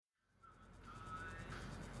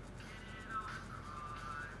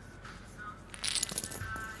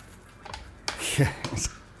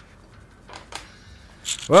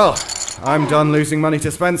Well, I'm done losing money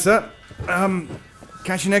to Spencer.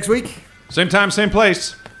 Catch you next week? Same time, same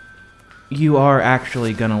place. You are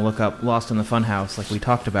actually gonna look up Lost in the Funhouse like we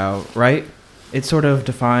talked about, right? It sort of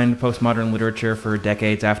defined postmodern literature for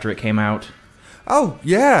decades after it came out. Oh,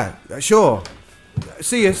 yeah, sure.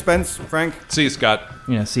 See you, Spence, Frank. See you, Scott.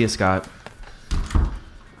 Yeah, see you, Scott.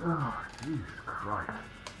 Oh, Jesus Christ.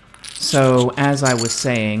 So, as I was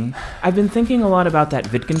saying, I've been thinking a lot about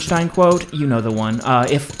that Wittgenstein quote. You know the one.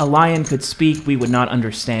 If a lion could speak, we would not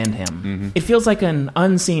understand him. Mm-hmm. It feels like an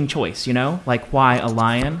unseen choice, you know? Like, why a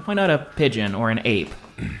lion? Why not a pigeon or an ape?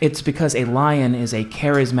 It's because a lion is a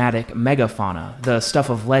charismatic megafauna, the stuff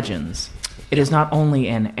of legends. It is not only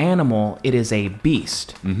an animal, it is a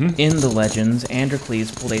beast. Mm-hmm. In the legends,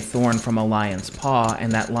 Androcles pulled a thorn from a lion's paw,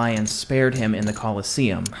 and that lion spared him in the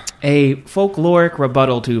Colosseum. A folkloric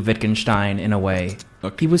rebuttal to Wittgenstein, in a way.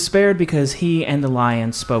 Okay. He was spared because he and the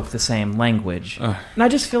lion spoke the same language. And I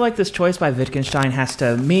just feel like this choice by Wittgenstein has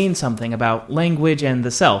to mean something about language and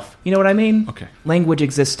the self. You know what I mean? Okay. Language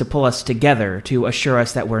exists to pull us together, to assure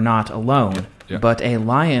us that we're not alone. Yeah. But a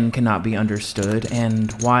lion cannot be understood,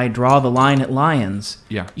 and why draw the line at lions?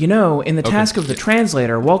 Yeah. You know, in The Task of the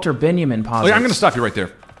Translator, Walter Benjamin posits... I'm going to stop you right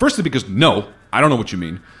there. Firstly, because no, I don't know what you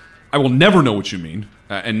mean. I will never know what you mean,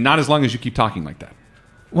 and not as long as you keep talking like that.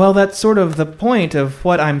 Well, that's sort of the point of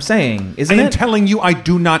what I'm saying, isn't it? I am telling you I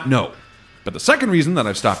do not know. But the second reason that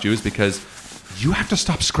I've stopped you is because you have to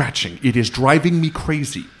stop scratching. It is driving me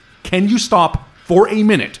crazy. Can you stop for a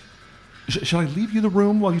minute? Shall I leave you the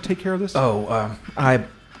room while you take care of this? I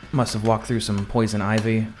must have walked through some poison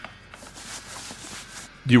ivy.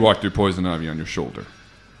 You walked through poison ivy on your shoulder.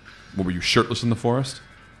 What, were you shirtless in the forest?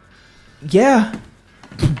 Yeah.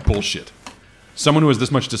 Bullshit. Someone who has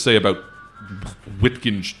this much to say about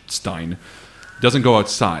Wittgenstein doesn't go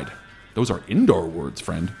outside. Those are indoor words,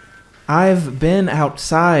 friend. I've been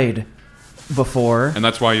outside before. And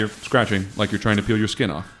that's why you're scratching, like you're trying to peel your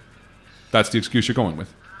skin off. That's the excuse you're going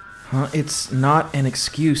with. It's not an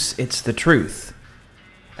excuse, it's the truth.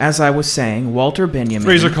 As I was saying, Walter Benjamin...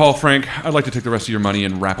 Razor call, Frank. I'd like to take the rest of your money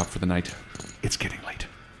and wrap up for the night. It's getting late.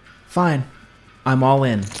 Fine. I'm all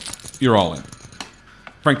in. You're all in.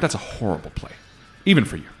 Frank, that's a horrible play. Even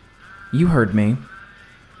for you. You heard me.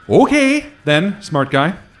 Okay, then, smart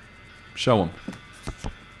guy. Show him.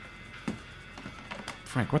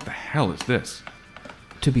 Frank, what the hell is this?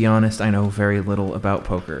 To be honest, I know very little about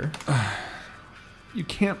poker. You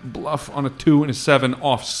can't bluff on a 2 and a 7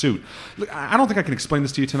 offsuit. Look, I don't think I can explain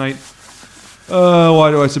this to you tonight.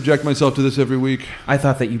 Why do I subject myself to this every week? I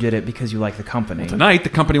thought that you did it because you like the company. Tonight, the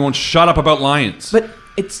company won't shut up about lions. But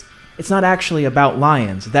it's not actually about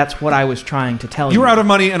lions. That's what I was trying to tell you. You're out of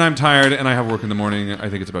money, and I'm tired, and I have work in the morning. I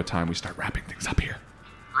think it's about time we start wrapping things up here.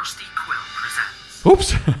 Rusty Quill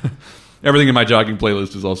presents. Oops. Everything in my jogging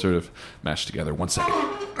playlist is all sort of mashed together. 1 second.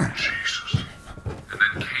 Jesus. And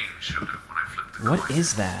then Kane showed up when I flipped the What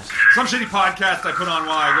is that? Some shitty podcast I put on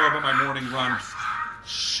while I go about my morning run.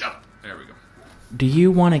 Shut up. There we go. Do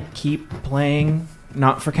you want to keep playing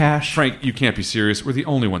Not for Cash? Frank, you can't be serious. We're the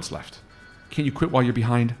only ones left. Can't you quit while you're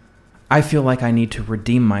behind? I feel like I need to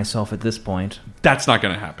redeem myself at this point. That's not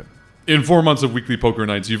going to happen. In 4 months of weekly poker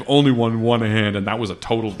nights, you've only won one hand, and that was a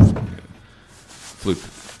total fluke.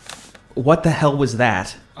 What the hell was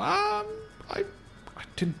that? I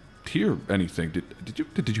didn't hear anything.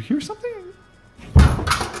 Did you hear something?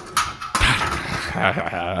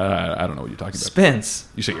 I don't know what you're talking about. Spence.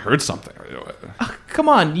 You say you heard something. Come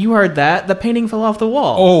on, you heard that. The painting fell off the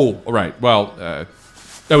wall. Oh, right. Well,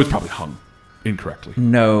 that was probably hung incorrectly.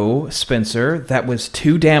 No, Spencer, that was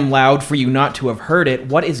too damn loud for you not to have heard it.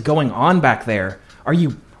 What is going on back there? Are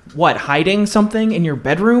you, hiding something in your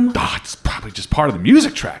bedroom? It's probably just part of the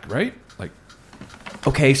music track, right?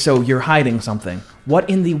 Okay, so you're hiding something. What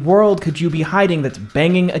in the world could you be hiding that's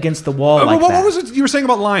banging against the wall like that? What was it you were saying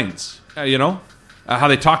about lions? How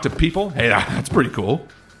they talk to people? Hey, that's pretty cool.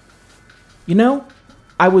 You know,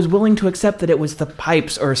 I was willing to accept that it was the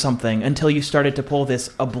pipes or something until you started to pull this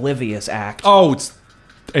oblivious act. Oh,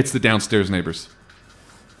 it's the downstairs neighbors.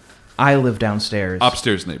 I live downstairs.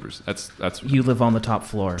 Upstairs neighbors. That's You live on the top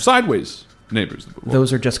floor. Sideways neighbors.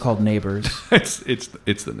 Those are just called neighbors. it's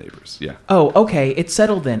the neighbors. Yeah. Oh, okay. It's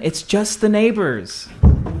settled then. It's just the neighbors.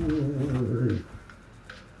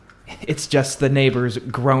 It's just the neighbors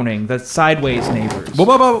groaning. The sideways neighbors.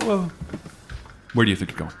 Whoa. Where do you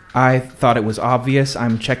think you're going? I thought it was obvious.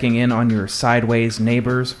 I'm checking in on your sideways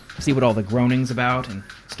neighbors. See what all the groaning's about and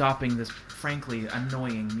stopping this frankly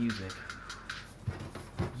annoying music.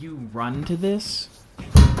 You run to this?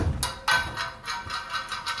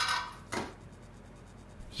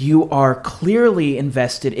 You are clearly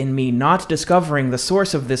invested in me not discovering the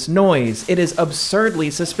source of this noise. It is absurdly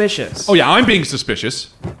suspicious. Oh yeah, I'm being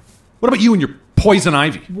suspicious. What about you and your poison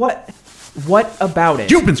ivy? What about it?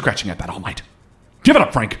 You've been scratching at that all night. Give it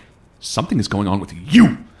up, Frank. Something is going on with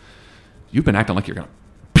you. You've been acting like you're going to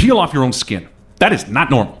peel off your own skin. That is not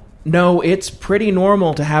normal. No, it's pretty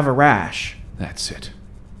normal to have a rash. That's it.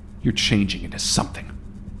 You're changing into something.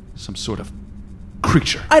 Some sort of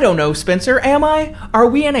creature. I don't know, Spencer, am I? Are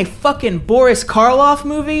we in a fucking Boris Karloff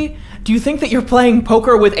movie? Do you think that you're playing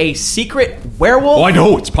poker with a secret werewolf? Oh, I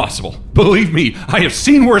know it's possible. Believe me, I have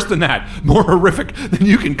seen worse than that. More horrific than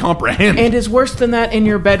you can comprehend. And is worse than that in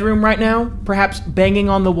your bedroom right now? Perhaps banging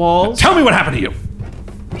on the walls? Tell me what happened to you.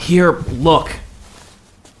 Here, look,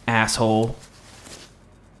 asshole.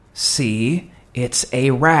 See, it's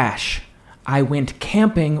a rash. I went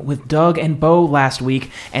camping with Doug and Bo last week,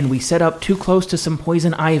 and we set up too close to some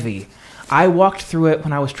poison ivy. I walked through it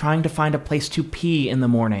when I was trying to find a place to pee in the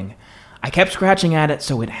morning. I kept scratching at it,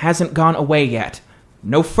 so it hasn't gone away yet.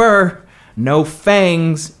 No fur, no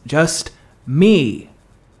fangs, just me.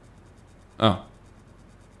 Oh.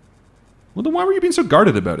 Well, then why were you being so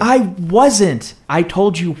guarded about it? I wasn't. I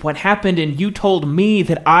told you what happened, and you told me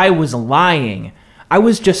that I was lying. I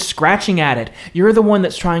was just scratching at it. You're the one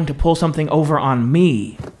that's trying to pull something over on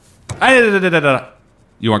me.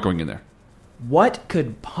 You aren't going in there. What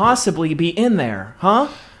could possibly be in there, huh?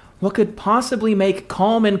 What could possibly make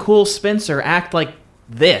calm and cool Spencer act like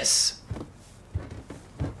this?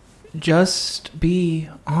 Just be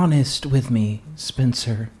honest with me,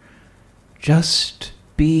 Spencer. Just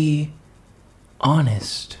be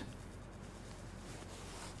honest.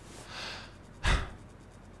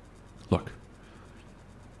 Look,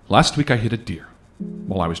 last week I hit a deer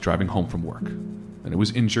while I was driving home from work, and it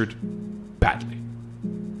was injured badly.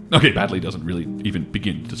 Okay, badly doesn't really even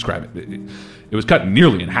begin to describe it. It was cut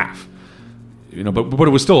nearly in half. But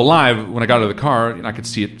it was still alive when I got out of the car, and I could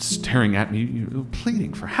see it staring at me,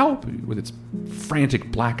 pleading for help with its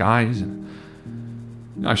frantic black eyes. And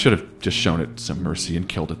I should have just shown it some mercy and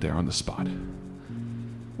killed it there on the spot.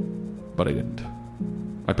 But I didn't.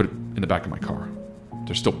 I put it in the back of my car.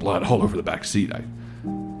 There's still blood all over the back seat. I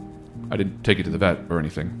didn't take it to the vet or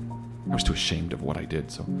anything. I was too ashamed of what I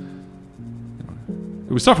did, so...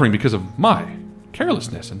 It was suffering because of my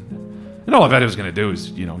carelessness, and all I thought it was going to do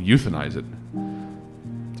is, euthanize it.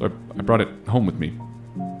 So I brought it home with me.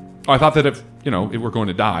 I thought that if, it were going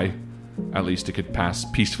to die, at least it could pass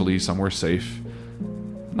peacefully somewhere safe,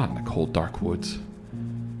 not in the cold, dark woods.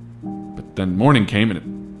 But then morning came and it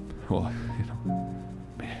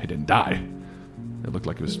didn't die. It looked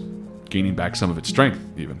like it was gaining back some of its strength,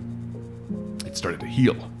 even. It started to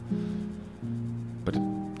heal. But it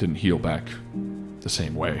didn't heal back the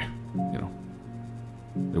same way,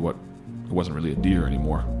 It wasn't really a deer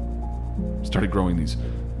anymore. It started growing these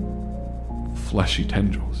fleshy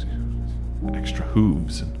tendrils, extra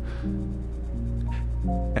hooves,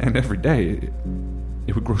 and every day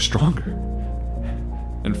it would grow stronger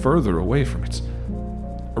and further away from its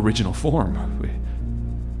original form.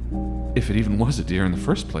 If it even was a deer in the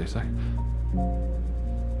first place.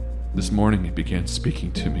 This morning it began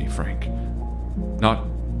speaking to me, Frank. Not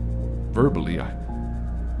verbally,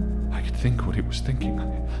 I could think what it was thinking.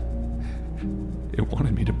 It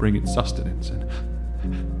wanted me to bring it sustenance, and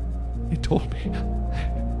it told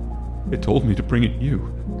me to bring it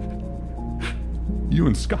you. You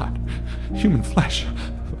and Scott. Human flesh.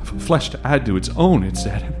 Flesh to add to its own, it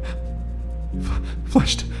said.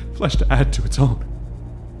 Flesh to add to its own.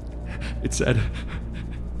 It said.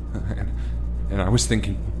 And I was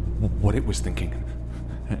thinking what it was thinking.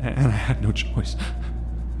 And I had no choice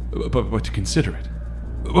but to consider it.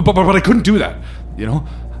 But I couldn't do that,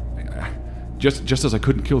 Just as I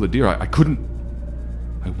couldn't kill the deer, I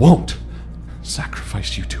won't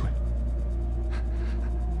sacrifice you to it.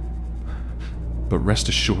 But rest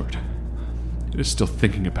assured, it is still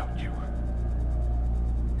thinking about you.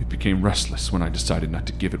 It became restless when I decided not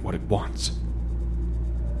to give it what it wants.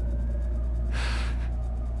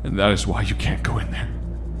 And that is why you can't go in there.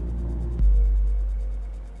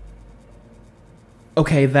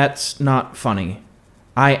 Okay, that's not funny.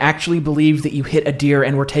 I actually believe that you hit a deer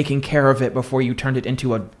and were taking care of it before you turned it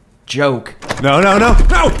into a joke. No! Get out of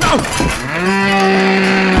the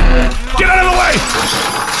way!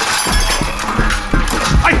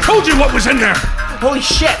 I told you what was in there! Holy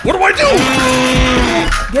shit! What do I do?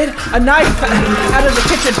 Get a knife out of the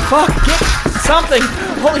kitchen. Fuck, get something.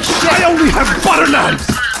 Holy shit! I only have butter knives!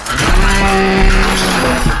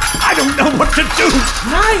 I don't know what to do!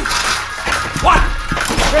 Knife! What?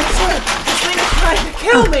 This thing is trying to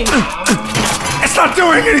kill me! It's not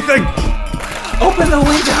doing anything! Open the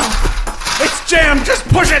window! It's jammed! Just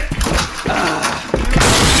push it!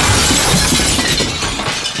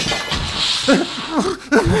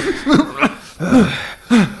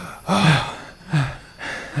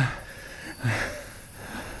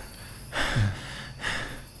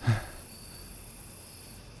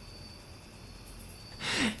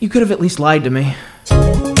 You could have at least lied to me.